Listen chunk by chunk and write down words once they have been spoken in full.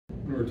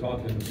were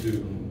talking to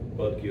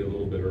Budke a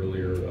little bit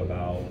earlier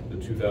about the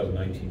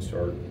 2019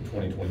 start,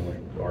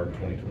 2021 start,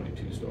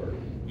 2022 start,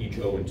 each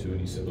 0-2, and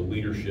he said the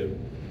leadership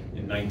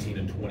in 19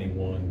 and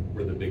 21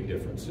 were the big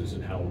differences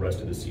in how the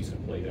rest of the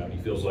season played out. He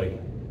feels like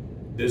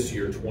this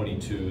year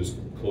 22 is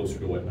closer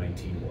to what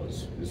 19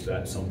 was. Is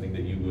that something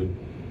that you'd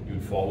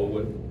follow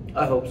with?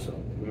 I hope so.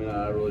 I mean,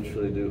 I really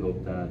truly do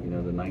hope that, you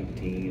know, the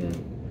 19 and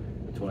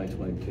the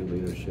 2022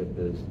 leadership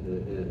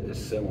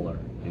is similar,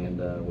 and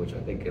which I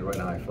think right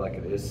now I feel like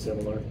it is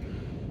similar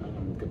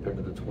compared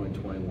to the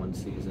 2021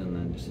 season,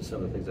 and just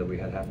some of the things that we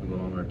had happen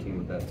going on in our team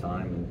at that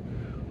time,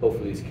 and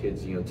hopefully these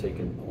kids, you know,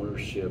 taking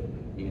ownership,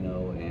 you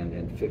know,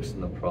 and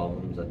fixing the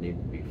problems that need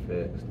to be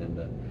fixed. And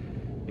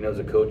you know, as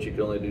a coach, you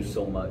can only do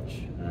so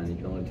much, and you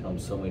can only tell them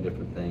so many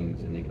different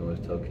things, and you can always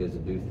tell kids to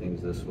do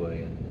things this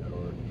way, and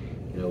or,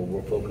 you know,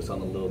 we'll focus on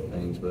the little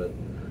things, but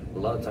a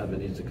lot of times it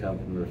needs to come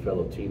from your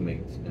fellow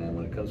teammates, and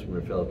when it comes from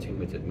your fellow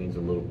teammates, it means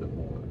a little bit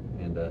more.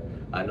 And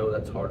I know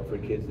that's hard for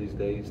kids these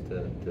days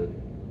to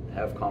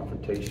have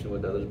confrontation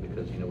with others,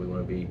 because, you know, we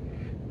want to be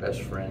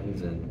best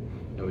friends, and,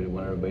 you know, we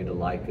want everybody to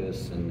like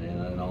us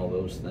and all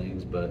those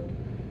things. But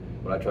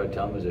what I try to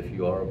tell them is, if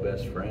you are a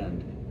best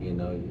friend, you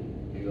know,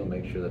 you're going to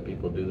make sure that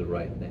people do the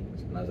right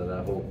things. And I said,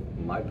 I hope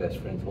my best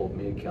friends hold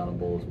me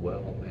accountable as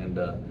well. And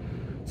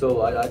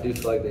so I do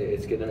feel like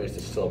it's getting there. It's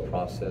just still a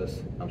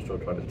process. I'm still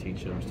trying to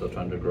teach them. I'm still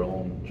trying to grow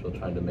them. Still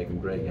trying to make them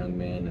great young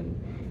men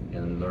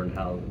and learn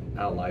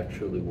how life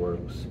truly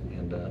works.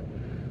 And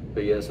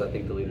but yes, I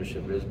think the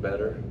leadership is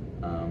better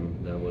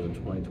than it was in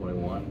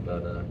 2021.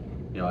 But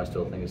you know, I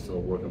still think it's still a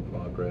work in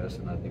progress,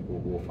 and I think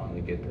we'll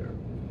finally get there.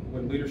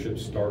 When leadership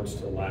starts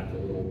to lack a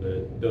little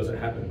bit, does it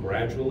happen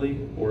gradually,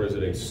 or is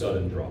it a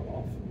sudden drop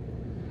off?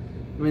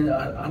 I mean,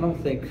 I don't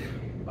think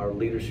our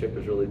leadership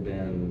has really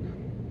been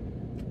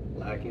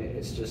lacking.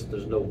 It's just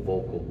there's no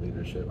vocal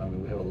leadership. I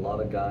mean, we have a lot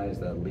of guys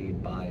that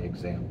lead by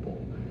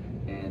example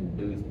and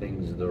do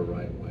things the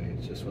right way.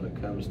 It's just when it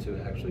comes to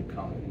actually,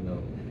 you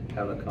know,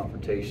 having a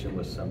confrontation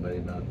with somebody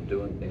about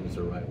doing things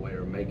the right way,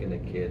 or making a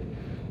kid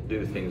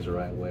do things the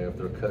right way, if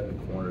they're cutting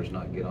corners,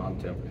 not get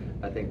onto them.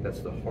 I think that's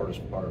the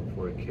hardest part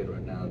for a kid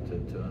right now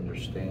to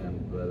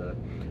understand. But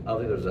I don't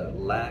think there's a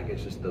lack.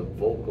 It's just the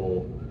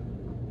vocal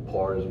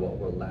part is what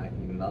we're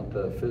lacking, not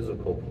the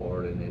physical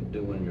part and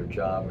doing your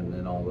job and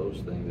then all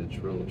those things.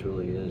 It really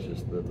truly is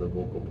just the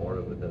vocal part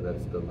of it.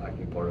 That's the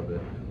lacking part of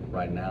it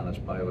right now. That's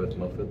probably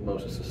with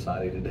most of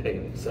society today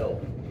in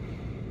itself.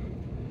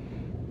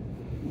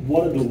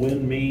 What did the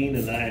win mean?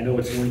 And I know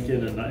it's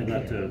Lincoln, and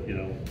not to, you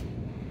know,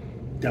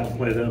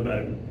 downplay them,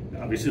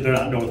 but obviously they're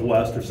not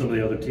Northwest or some of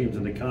the other teams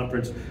in the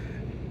conference.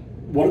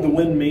 What did the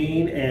win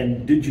mean,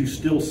 and did you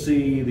still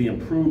see the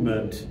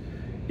improvement,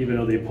 even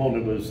though the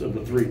opponent was of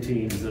the three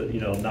teams, you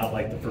know, not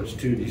like the first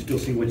two? Do you still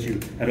see what you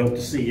had hoped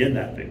to see in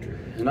that victory?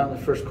 Not in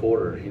the first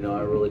quarter, you know,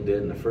 I really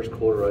did. In the first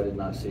quarter, I did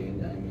not see. I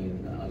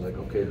mean, I was like,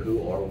 okay,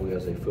 who are we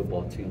as a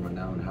football team right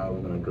now, and how are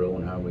we going to grow,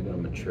 and how are we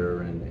going to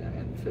mature and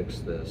fix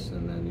this?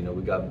 And then, you know,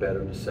 we got better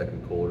in the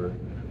second quarter.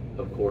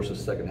 Of course, the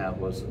second half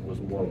was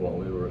more of what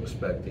we were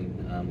expecting.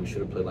 We should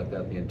have played like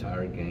that the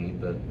entire game,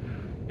 but,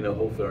 you know,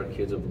 hopefully our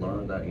kids have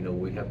learned that, you know,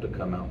 we have to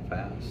come out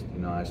fast.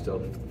 You know, I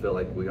still feel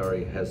like we are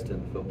a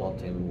hesitant football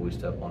team when we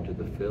step onto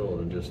the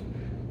field, and just,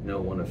 you know,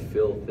 want to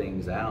fill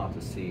things out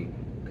to see,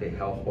 okay,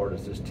 how hard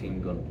is this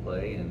team going to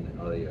play, and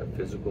are they a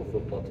physical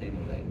football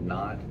team, are they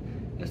not?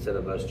 Instead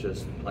of us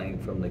just playing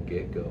from the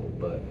get-go.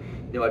 But,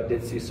 you know, I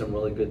did see some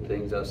really good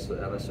things out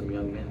of some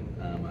young men.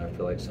 I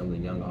feel like some of the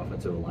young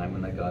offensive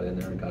linemen that got in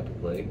there and got to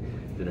play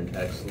did an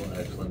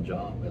excellent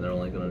job, and they're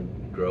only going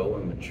to grow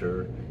and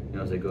mature, you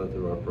know, as they go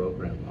through our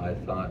program. I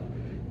thought,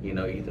 you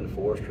know, Ethan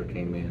Forrester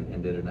came in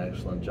and did an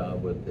excellent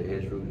job with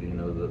his route, you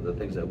know, the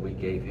things that we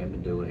gave him to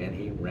do, and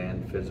he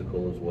ran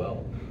physical as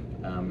well.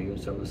 Even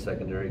some of the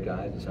secondary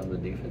guys and some of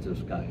the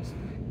defensive guys,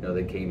 you know,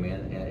 they came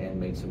in and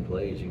made some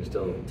plays. You can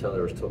still tell they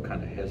were still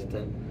kind of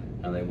hesitant,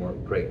 and they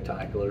weren't great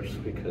tacklers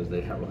because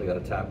they haven't really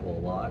got to tackle a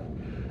lot.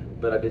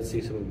 But I did see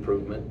some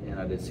improvement, and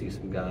I did see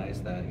some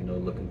guys that, you know,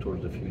 looking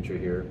towards the future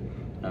here,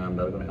 that are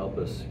going to help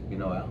us, you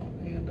know, out.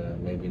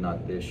 And maybe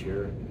not this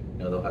year.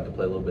 You know, they'll have to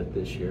play a little bit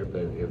this year,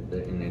 but if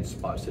they're in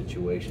spot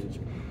situations.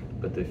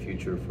 But the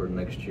future for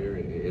next year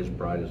is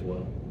bright as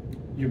well.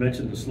 You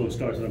mentioned the slow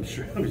starts, and I'm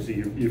sure obviously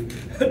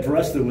you've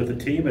addressed it with the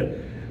team.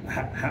 And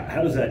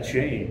how does that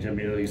change? I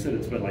mean, you said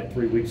it's been like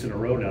 3 weeks in a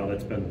row now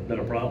that's been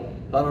a problem.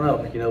 I don't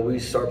know. You know, we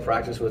start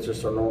practice with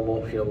just our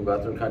normal, you know, we go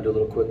out there and kind of do a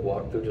little quick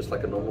walkthrough, just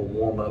like a normal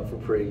warm-up for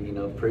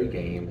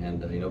pre-game,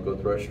 and, you know, go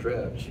through our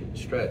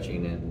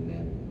stretching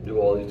and do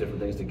all these different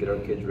things to get our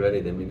kids ready.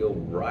 Then we go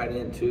right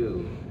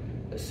into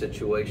a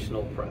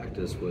situational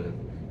practice with,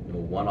 you know,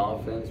 one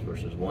offense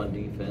versus one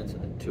defense,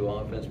 and then two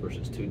offense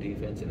versus two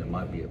defense, and it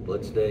might be a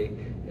blitz day,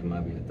 it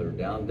might be a third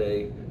down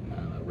day,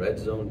 a red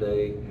zone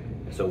day.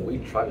 So we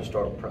try to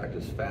start a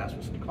practice fast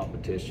with some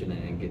competition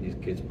and get these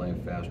kids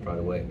playing fast right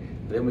away.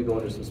 And then we go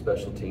into some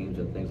special teams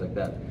and things like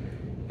that.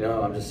 You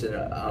know, I'm just sitting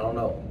there, I don't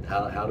know,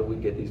 how do we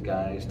get these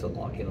guys to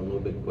lock in a little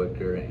bit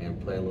quicker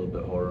and play a little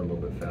bit harder, a little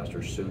bit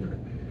faster sooner?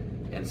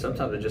 And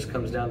sometimes it just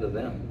comes down to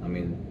them. I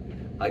mean,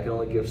 I can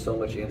only give so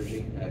much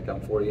energy. Heck,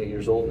 I'm 48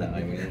 years old now.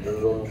 I mean,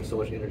 there's only so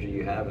much energy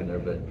you have in there.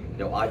 But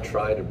I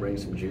try to bring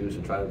some juice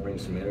and try to bring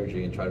some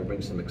energy and try to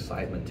bring some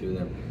excitement to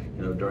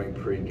them. During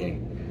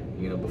pregame,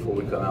 before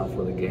we come out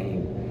for the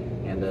game.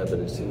 And but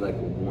it seems like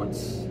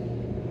once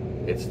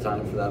it's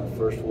time for that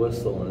first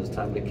whistle and it's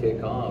time to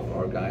kick off,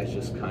 our guys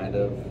just kind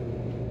of,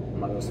 I'm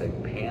not going to say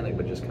panic,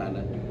 but just kind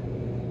of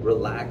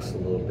relax a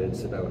little bit and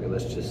say, okay,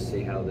 let's just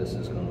see how this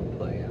is going to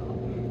play out,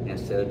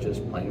 instead of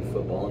just playing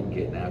football and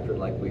getting after it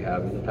like we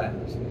have in the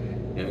past.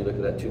 You look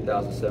at that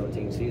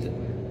 2017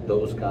 season,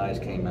 those guys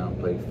came out and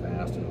played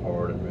fast and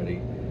hard and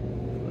ready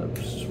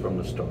from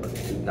the start.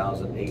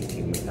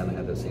 2018, we kind of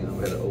had that same,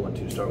 we had an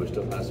 0-2 start. We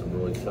still had some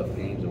really tough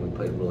games and we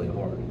played really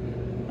hard.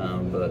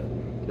 But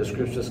the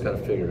script's just got to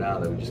figure it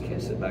out that we just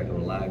can't sit back and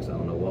relax. I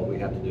don't know what we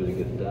have to do to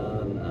get it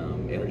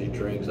done. Energy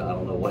drinks, I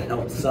don't know what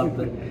else,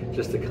 something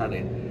just to kind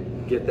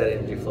of get that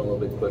energy flow a little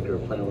bit quicker,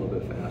 playing a little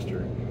bit faster,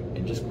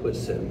 and just quit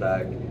sitting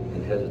back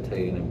and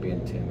hesitating and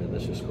being timid.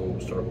 Let's just go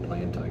start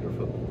playing Tiger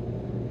football.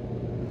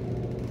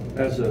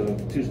 As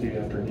of Tuesday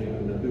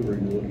afternoon, who are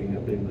you looking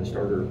at being the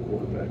starter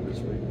quarterback this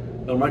week?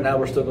 Right now,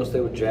 we're still going to stay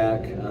with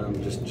Jack.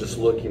 Just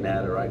looking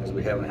at it, right, because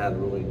we haven't had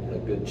really a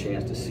good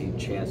chance to see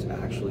Chance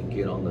actually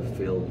get on the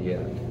field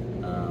yet.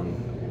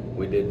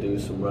 We did do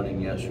some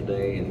running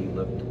yesterday, and he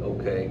looked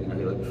okay.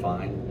 He looked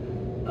fine.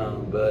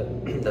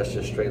 But that's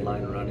just straight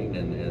line running,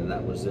 and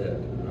that was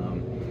it.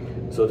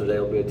 So today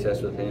will be a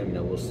test with him.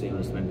 We'll see him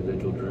in some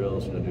individual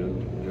drills. Do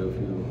a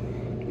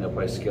few,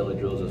 probably skelly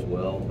drills as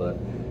well. But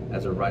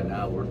as of right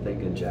now, we're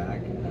thinking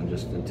Jack, and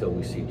just until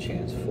we see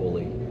Chance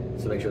fully,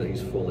 to make sure that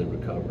he's fully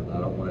recovered.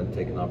 I don't want to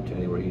take an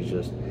opportunity where he's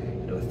just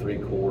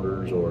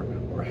 3/4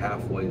 or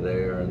halfway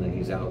there, and then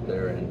he's out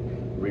there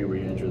and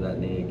re-injure that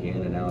knee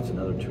again, and now it's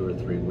another 2 or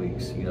 3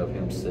 weeks, of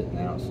him sitting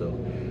out. So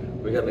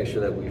we got to make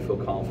sure that we feel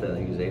confident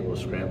that he's able to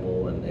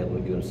scramble and able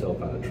to get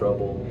himself out of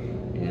trouble.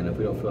 And if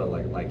we don't feel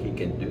like he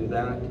can do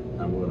that,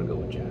 we're going to go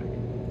with Jack.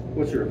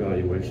 What's your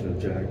evaluation of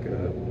Jack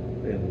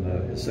in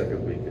his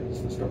second week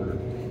as the starter?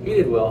 He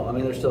did well. I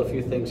mean, there's still a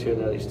few things here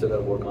that he still got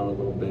to work on a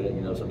little bit.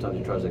 Sometimes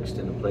he tries to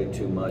extend the play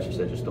too much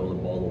instead of just throwing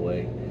the ball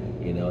away.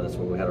 That's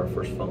where we had our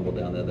first fumble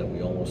down there that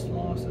we almost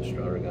lost. That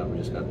Strider we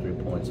just got 3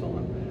 points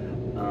on.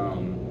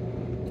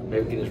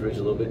 Maybe we can just reach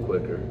a little bit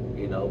quicker,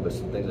 but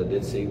some things I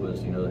did see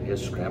was,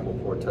 his scramble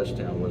for a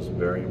touchdown was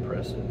very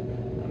impressive.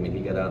 I mean, he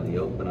got out in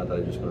the open. I thought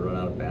he was just going to run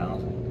out of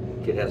bounds.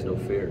 Kid has no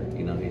fear.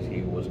 He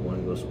was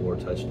going to go score a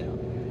touchdown.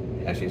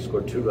 Actually, he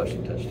scored 2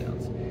 rushing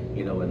touchdowns,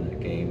 in that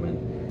game. And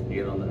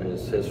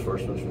his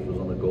first one was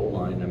on the goal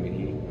line. I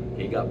mean,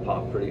 he got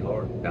popped pretty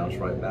hard, bounced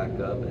right back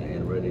up,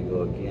 and ready to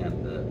go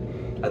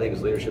again. I think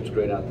his leadership's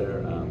great out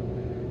there.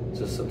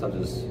 Just sometimes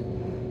it's,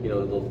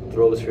 little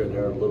throws here and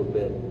there are a little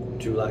bit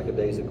too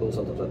lackadaisical.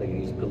 Sometimes I think he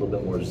needs to put a little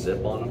bit more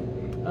zip on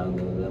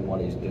him than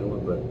what he's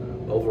doing. But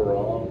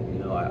overall,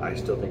 I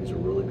still think he's a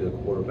really good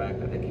quarterback.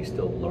 I think he's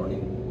still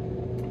learning.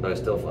 But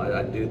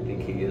I do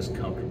think he is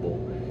comfortable,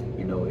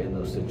 in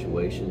those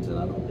situations, and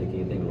I don't think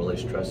anything really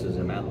stresses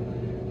him out.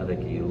 I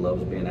think he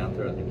loves being out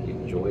there. I think he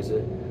enjoys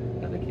it.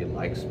 I think he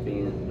likes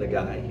being the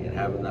guy and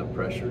having that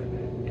pressure.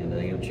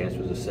 And Chance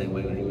was the same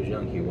way when he was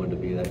young. He wanted to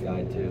be that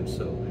guy too.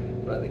 So,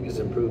 but I think his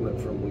improvement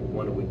from week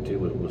 1 to week 2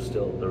 was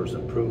still, there was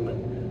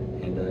improvement,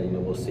 and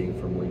we'll see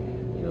from week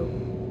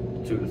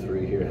 2 to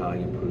 3 here how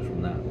he improves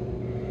from that.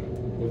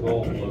 With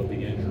all of the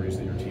injuries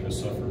that your team has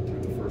suffered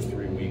through the first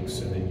 3 weeks,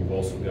 and then you've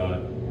also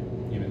got,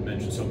 you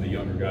mentioned some of the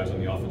younger guys on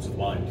the offensive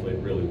line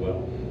played really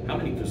well. How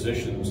many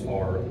positions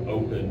are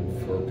open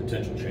for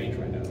potential change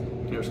right now?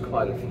 There's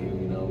quite a few.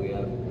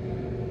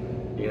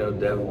 We have,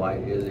 Devin White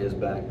is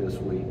back this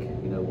week,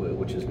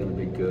 which is going to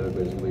be good,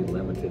 but he's going to be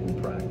limited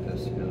in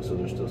practice, so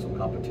there's still some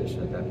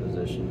competition at that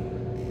position.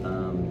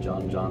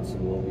 John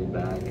Johnson will be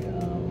back,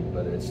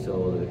 but it's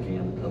still,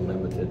 again, a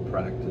limited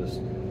practice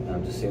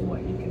to see what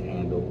he can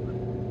handle.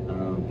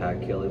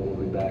 Pat Kelly will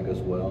be back as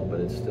well, but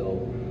it's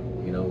still,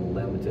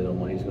 limited on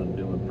what he's going to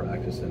do in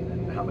practice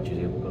and how much he's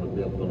going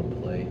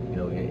to play,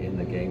 in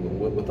the game.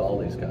 But with all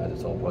these guys,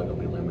 it's all probably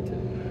going to be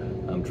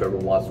limited. Trevor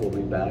Watts will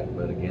be back,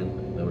 but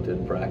again, limited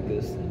in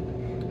practice.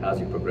 And how's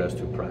he progress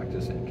through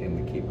practice, and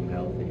can we keep him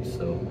healthy?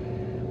 So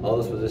all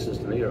those positions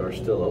to me are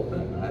still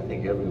open. I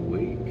think every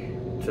week,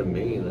 to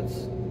me,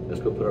 let's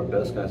go put our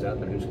best guys out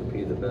there who's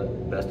competed the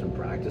best in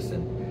practice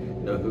and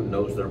who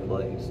knows their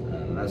plays.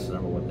 And that's the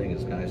number one thing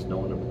is guys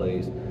knowing their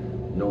plays,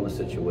 knowing the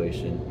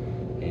situation,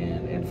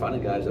 and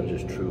finding guys that are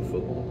just true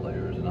football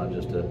players and not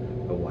just a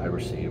wide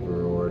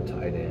receiver or a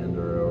tight end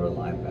or a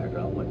linebacker.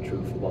 I want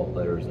true football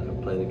players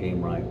that play the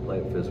game right, play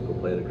it physical,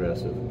 play it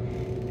aggressive,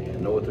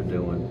 and know what they're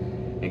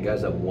doing, and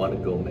guys that want to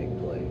go make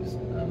plays,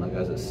 not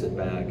guys that sit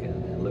back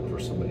and look for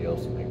somebody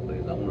else to make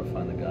plays. I want to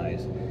find the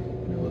guys,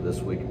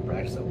 this week in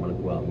practice that want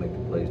to go out and make the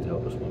plays to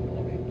help us win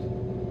ball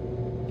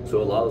games.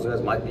 So a lot of those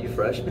guys might be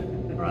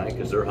freshmen, right?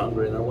 Because they're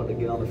hungry and they want to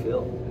get on the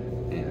field.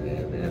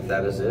 And if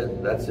that is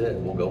it, that's it.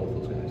 We'll go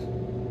with those guys.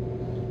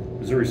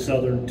 Missouri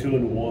Southern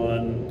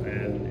 2-1,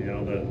 and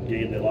the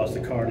game they lost to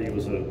Kearney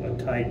was a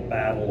tight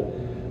battle.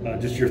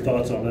 Just your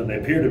thoughts on them. They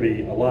appear to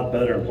be a lot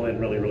better and playing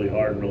really, really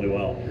hard and really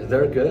well.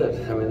 They're good.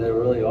 I mean, they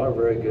really are a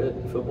very good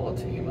football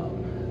team.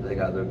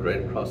 They're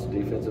great across the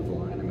defensive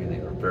line. I mean, they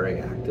are very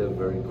active,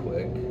 very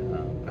quick,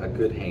 got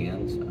good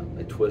hands.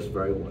 They twist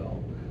very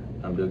well.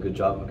 Do a good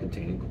job of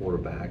containing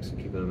quarterbacks and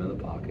keeping them in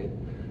the pocket.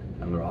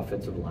 Their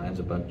offensive line's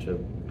a bunch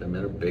of them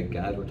that are big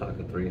guys. We're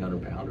talking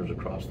 300-pounders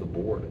across the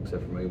board,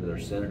 except for maybe their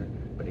center.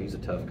 But he's a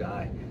tough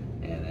guy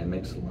and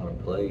makes a lot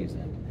of plays.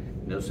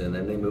 And and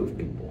then they move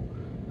people.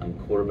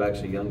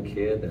 Quarterback's a young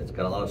kid that's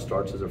got a lot of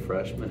starts as a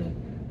freshman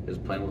and is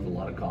playing with a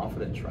lot of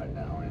confidence right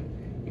now. And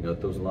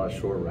throws a lot of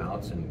short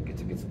routes and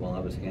gets the ball out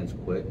of his hands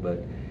quick.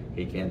 But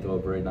he can throw a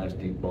very nice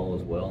deep ball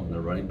as well. And their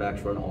running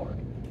backs run hard,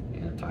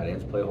 and their tight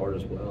ends play hard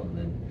as well. And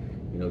then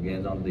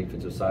again, on the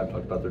defensive side, I've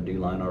talked about their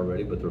D-line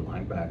already, but their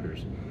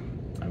linebackers,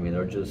 I mean,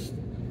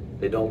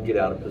 they don't get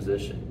out of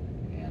position.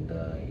 And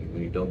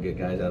when you don't get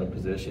guys out of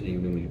position,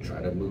 even when you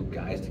try to move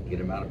guys to get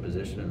them out of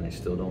position and they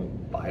still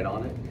don't bite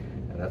on it,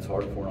 and that's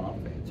hard for an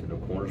offense. And their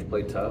corners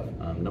play tough.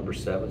 Number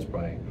 7 is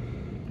probably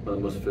one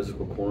of the most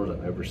physical corners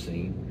I've ever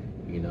seen,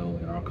 in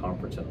our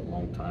conference in a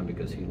long time,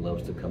 because he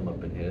loves to come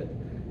up and hit.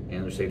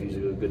 And their safeties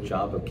do a good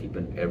job of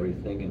keeping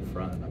everything in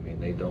front. I mean,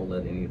 they don't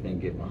let anything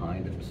get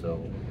behind them.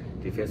 So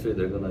defensively,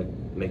 they're going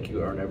to make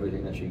you earn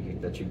everything that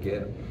you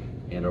get.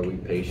 And are we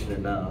patient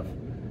enough,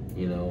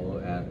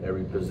 at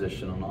every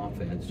position on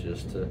offense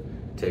just to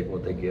take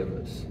what they give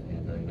us?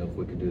 And if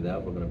we can do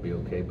that, we're going to be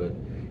okay. But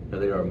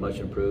they are much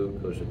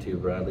improved. Coach T.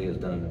 Bradley has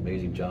done an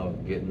amazing job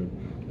of getting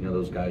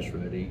those guys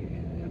ready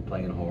and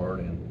playing hard.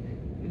 And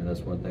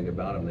that's one thing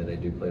about them, that they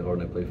do play hard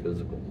and they play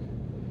physical.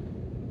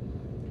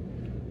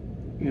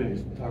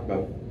 You talk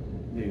about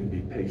needing to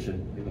be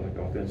patient, like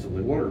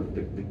offensively. What are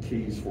the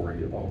keys for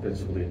you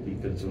offensively and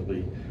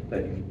defensively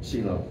that you've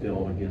seen on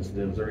film against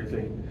them? Is there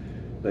anything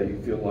that you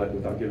feel like,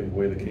 without giving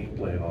away the game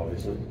plan,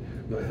 obviously,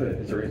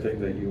 is there anything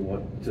that you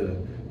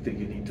think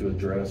you need to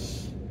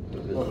address?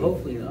 Well,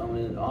 hopefully,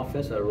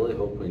 offense, I really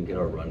hope we can get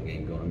our run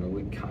game going. I mean,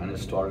 we kind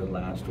of started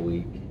last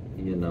week,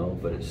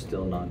 but it's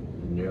still not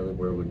nearly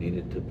where we need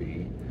it to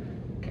be.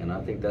 And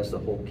I think that's the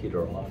whole key to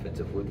our offense.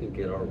 If we can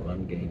get our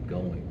run game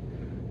going,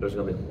 there's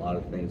going to be a lot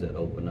of things that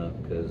open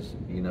up, because,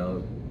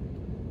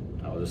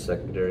 I was a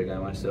secondary guy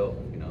myself.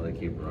 They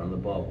keep running the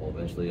ball. Well,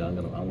 eventually I'm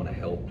going to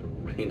help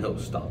to,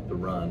 stop the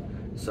run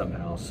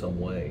somehow, some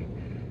way.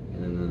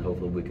 And then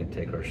hopefully we can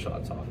take our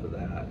shots off of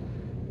that.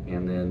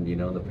 And then,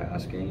 the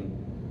pass game,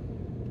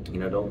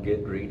 don't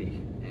get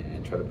greedy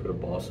and try to put a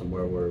ball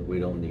somewhere where we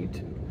don't need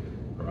to.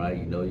 All right,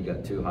 you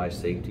got 2 high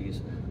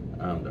safeties.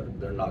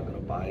 They're not going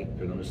to bite.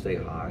 They're going to stay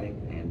high,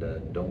 and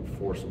don't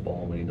force a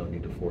ball when you don't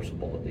need to force a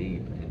ball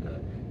deep. And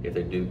if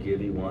they do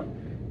give you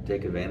one,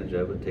 take advantage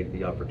of it, take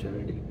the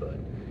opportunity. But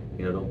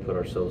don't put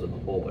ourselves in the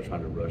hole by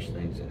trying to rush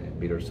things and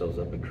beat ourselves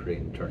up and create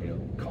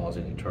and cause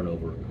any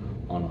turnover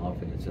on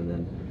offense. And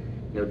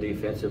then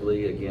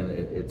defensively, again,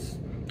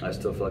 I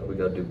still feel like we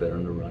got to do better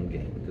in the run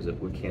game, because if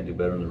we can't do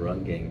better in the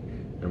run game,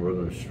 then we're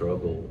going to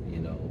struggle,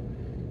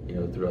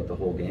 throughout the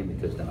whole game,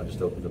 because now it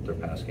just opens up their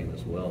pass game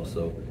as well.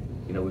 So,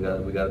 we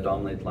got to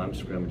dominate line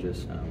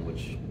scrimmages,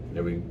 which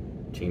every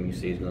team you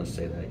see is going to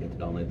say that, you have to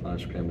dominate line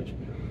scrimmage.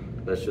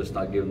 That's just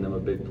not giving them a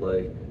big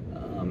play,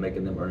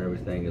 making them earn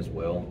everything as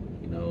well,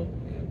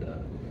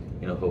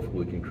 and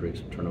hopefully we can create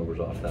some turnovers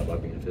off that by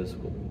being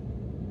physical.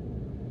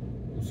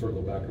 We'll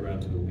circle back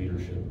around to the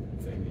leadership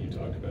thing that you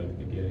talked about at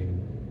the beginning.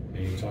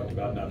 And you talked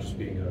about not just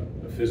being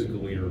a physical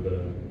leader, but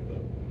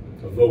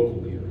a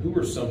vocal leader. Who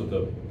are some of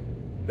the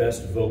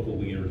best vocal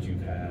leaders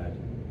you've had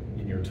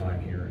in your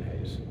time here in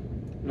Hayes?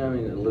 I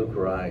mean, Luke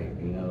Wright,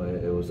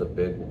 it was a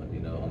big one,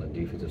 on the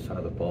defensive side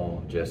of the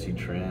ball. Jesse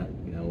Trent,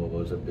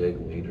 was a big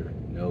leader,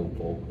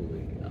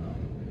 vocally.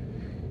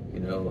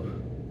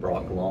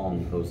 Brock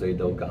Long, Jose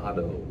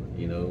Delgado,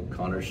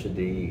 Connor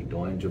Shadee,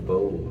 Dwayne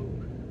Jabolo,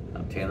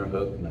 Tanner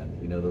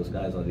Hookman, those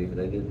guys on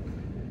defense,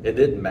 it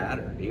didn't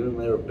matter. Even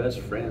when they were best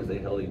friends, they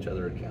held each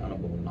other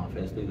accountable. And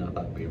offensively, I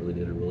thought Beverly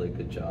did a really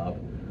good job.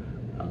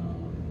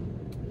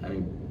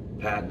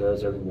 Pat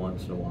does every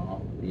once in a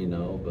while,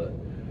 but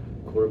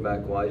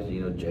quarterback-wise,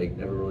 Jake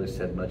never really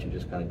said much. He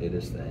just kind of did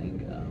his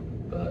thing.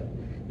 But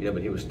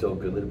he was still a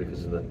good leader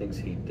because of the things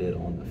he did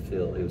on the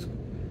field. He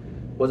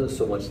wasn't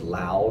so much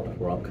loud,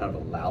 where I'm kind of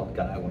a loud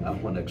guy when I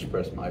want to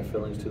express my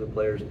feelings to the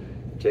players.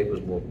 Jake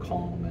was more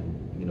calm and,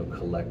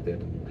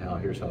 collected,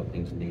 and here's how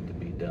things need to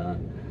be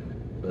done.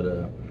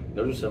 But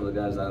those are some of the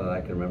guys that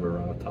I can remember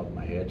around the top of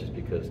my head, just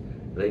because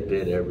they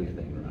did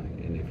everything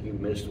right. And if you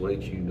missed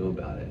weights, you knew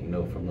about it,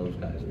 from those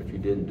guys. If you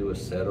didn't do a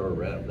set or a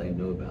rep, they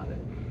knew about it.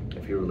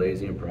 If you were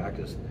lazy in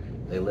practice,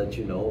 they let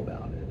you know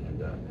about it. And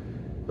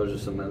those are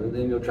some. And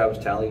then Travis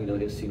Talley,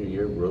 his senior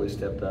year really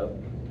stepped up.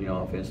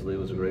 Offensively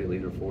was a great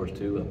leader for us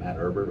too. Matt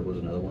Herbert was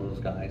another one of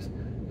those guys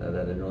that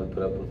didn't really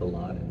put up with a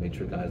lot and made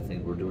sure guys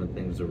think we're doing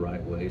things the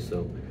right way.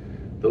 So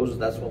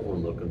that's what we're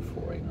looking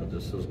for.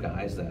 Just those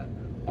guys that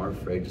aren't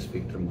afraid to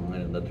speak their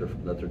mind and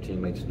let their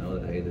teammates know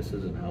that, hey, this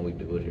isn't how we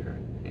do it here.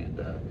 And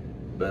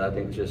but I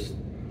think just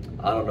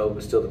I don't know if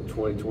it's still the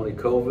 2020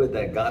 COVID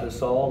that got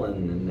us all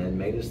and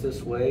made us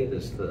this way.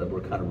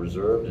 We're kind of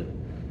reserved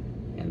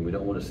and we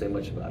don't want to say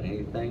much about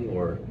anything,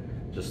 or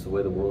just the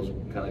way the world's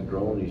kind of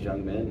grown these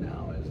young men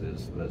now.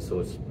 So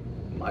it's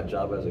my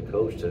job as a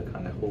coach to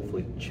kind of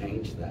hopefully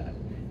change that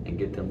and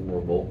get them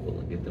more vocal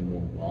and get them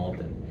more involved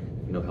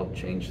and help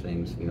change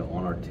things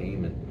on our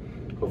team,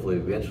 and hopefully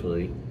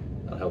eventually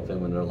help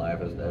them in their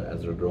life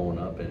as they're growing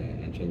up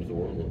and change the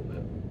world a little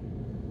bit.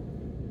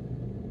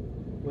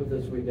 With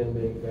this weekend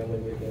being family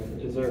weekend,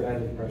 is there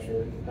added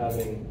pressure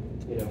having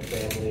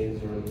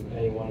families or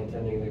anyone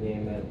attending the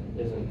game that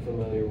isn't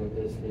familiar with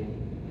this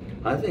team?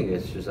 I think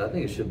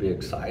it should be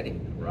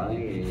exciting, right?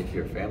 If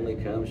your family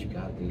comes, you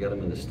got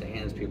them in the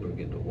stands. People are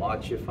getting to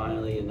watch you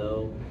finally.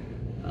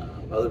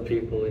 Other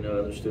people,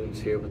 other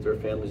students here with their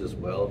families as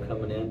well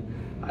coming in.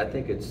 I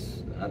think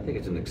it's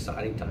an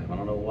exciting time. I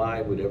don't know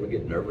why we'd ever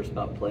get nervous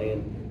about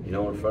playing,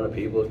 in front of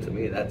people. To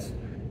me, that's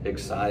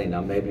exciting.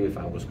 Now, maybe if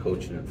I was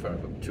coaching in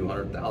front of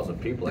 200,000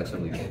 people, like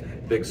some of these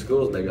big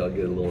schools, maybe I'll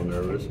get a little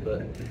nervous.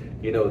 But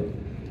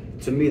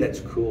to me, that's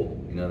cool.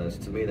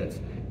 That's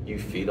you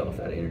feed off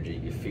that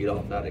energy, you feed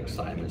off that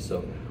excitement.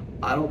 So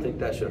I don't think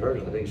that should hurt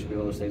us. I think it should be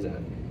one of those things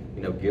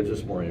that gives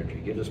us more energy,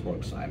 gives us more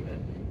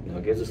excitement,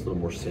 gives us a little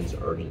more sense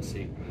of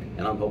urgency.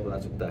 And I'm hoping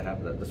that's what that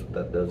happens. That's what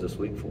that does this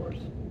week for us.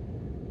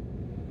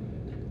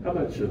 How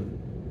much of,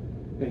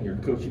 in your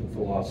coaching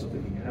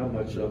philosophy, how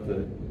much of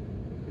it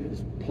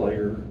is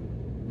player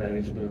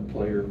management,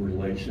 player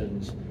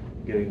relations,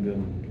 getting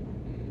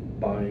them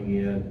buying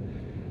in,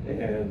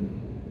 and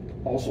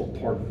also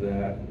part of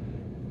that,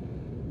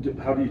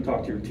 how do you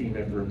talk to your team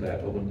after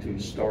that 0-2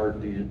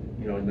 start? Do you,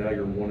 now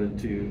you're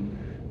 1-2, do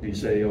you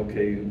say,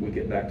 okay, we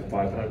get back to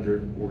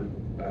 500, or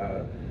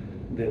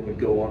then we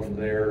go on from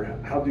there?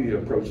 How do you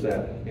approach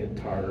that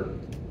entire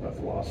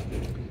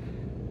philosophy?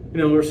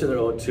 We're sitting there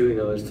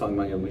 0-2, it's talking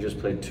about, we just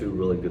played 2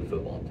 really good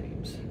football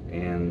teams.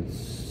 And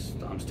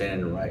I'm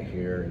standing right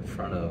here in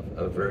front of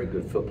a very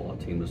good football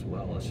team as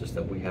well. It's just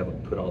that we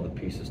haven't put all the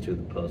pieces to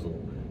the puzzle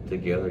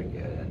together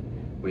yet.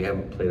 And we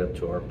haven't played up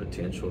to our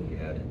potential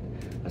yet. And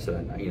I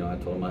said, I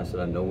told him,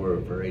 I know we're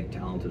a very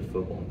talented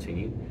football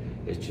team.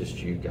 It's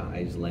just you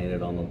guys laying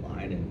it on the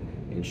line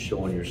and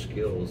showing your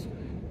skills,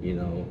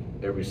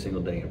 every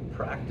single day in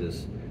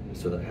practice.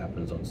 So that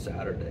happens on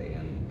Saturday.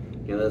 And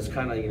that's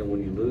kind of,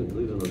 when you lose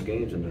in those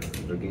games, and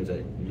they're games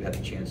that you had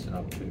a chance and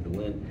opportunity to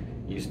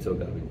win, you still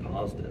got to be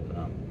positive.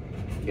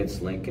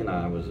 Against Lincoln,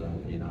 I was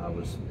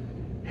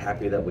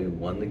happy that we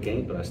won the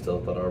game, but I still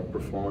thought our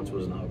performance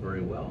was not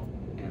very well.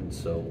 And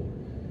so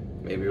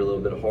maybe you're a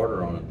little bit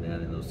harder on it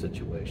then in those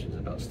situations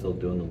about still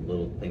doing the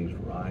little things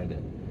right,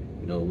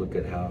 and look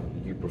at how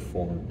you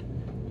performed,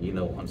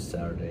 on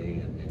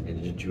Saturday,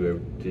 and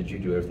did you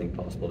do everything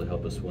possible to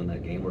help us win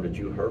that game, or did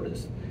you hurt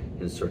us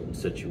in certain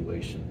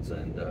situations?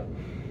 And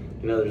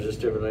there's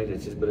just different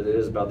things. But it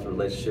is about the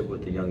relationship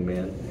with the young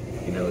men.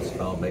 It's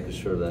about making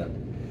sure that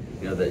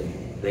that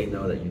they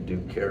know that you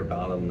do care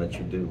about them, that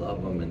you do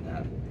love them, and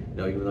that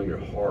even though you're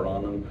hard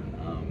on them,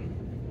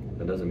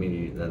 that doesn't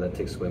mean that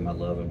takes away my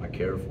love and my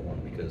care for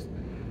them. Because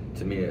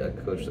to me, a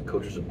coach that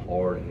coaches them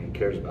hard and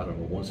cares about them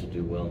and wants to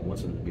do well and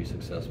wants them to be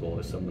successful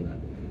is someone that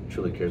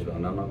truly cares about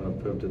them. I'm not going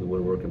to put them through the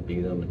woodwork and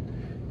beat them, and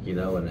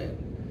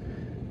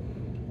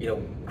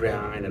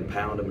grind and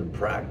pound them in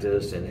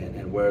practice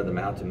and wear them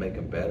out to make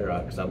them better,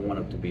 because I want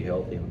them to be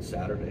healthy on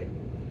Saturday.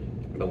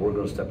 But we're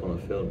going to step on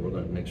the field. We're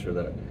going to make sure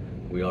that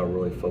we are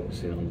really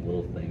focusing on the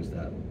little things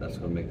that's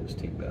going to make this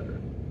team better.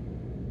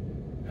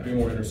 How many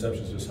more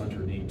interceptions does Hunter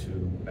need to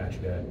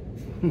match Dad?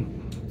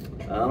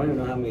 I don't even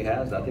know how many he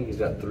has. I think he's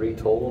got 3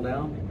 total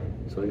now,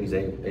 so he needs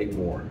 8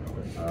 more.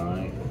 All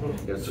right,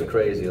 it's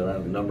crazy.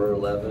 Number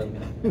 11,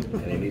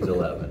 and he needs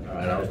 11. All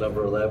right, I was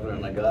number 11,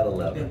 and I got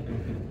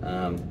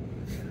 11.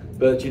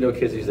 But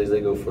kids these days, they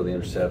go for the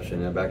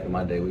interception. And back in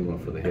my day, we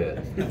went for the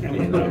hit.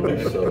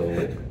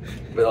 So,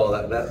 but all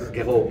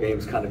that whole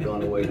game's kind of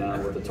gone away now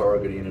with the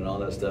targeting and all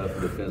that stuff,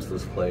 the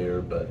defenseless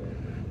player. But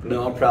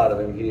no, I'm proud of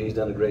him. He's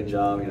done a great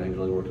job. He's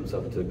really worked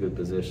himself into a good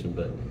position.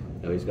 But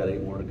he's got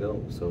 8 more to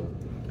go. So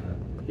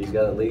he's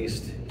got at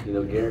least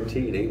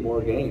guaranteed 8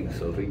 more games.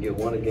 So if he can get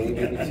 1 a game,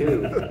 maybe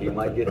 2, he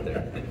might get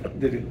there.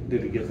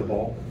 Did he get the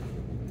ball?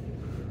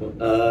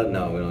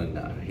 No, we don't.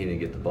 No, he didn't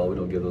get the ball. We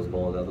don't give those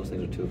balls out. Those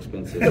things are too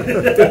expensive. We've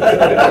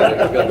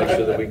got to make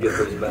sure that we get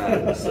those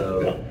back.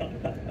 So,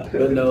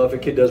 but no, if a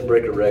kid does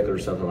break a record or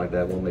something like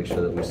that, we'll make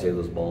sure that we save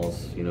those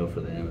balls, for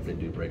them. If they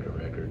do break a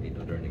record,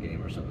 during the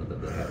game or something,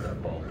 that they have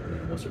that ball.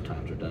 Once their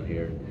times are done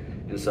here,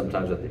 and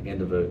sometimes at the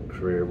end of a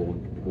career,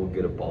 we'll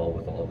get a ball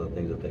with all the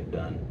things that they've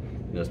done.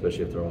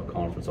 Especially if they're all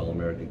conference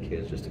All-American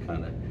kids, just to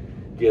kind of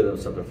give them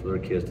something for their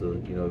kids to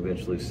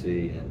eventually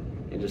see,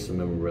 and just a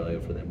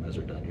memorabilia for them as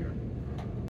they're done here.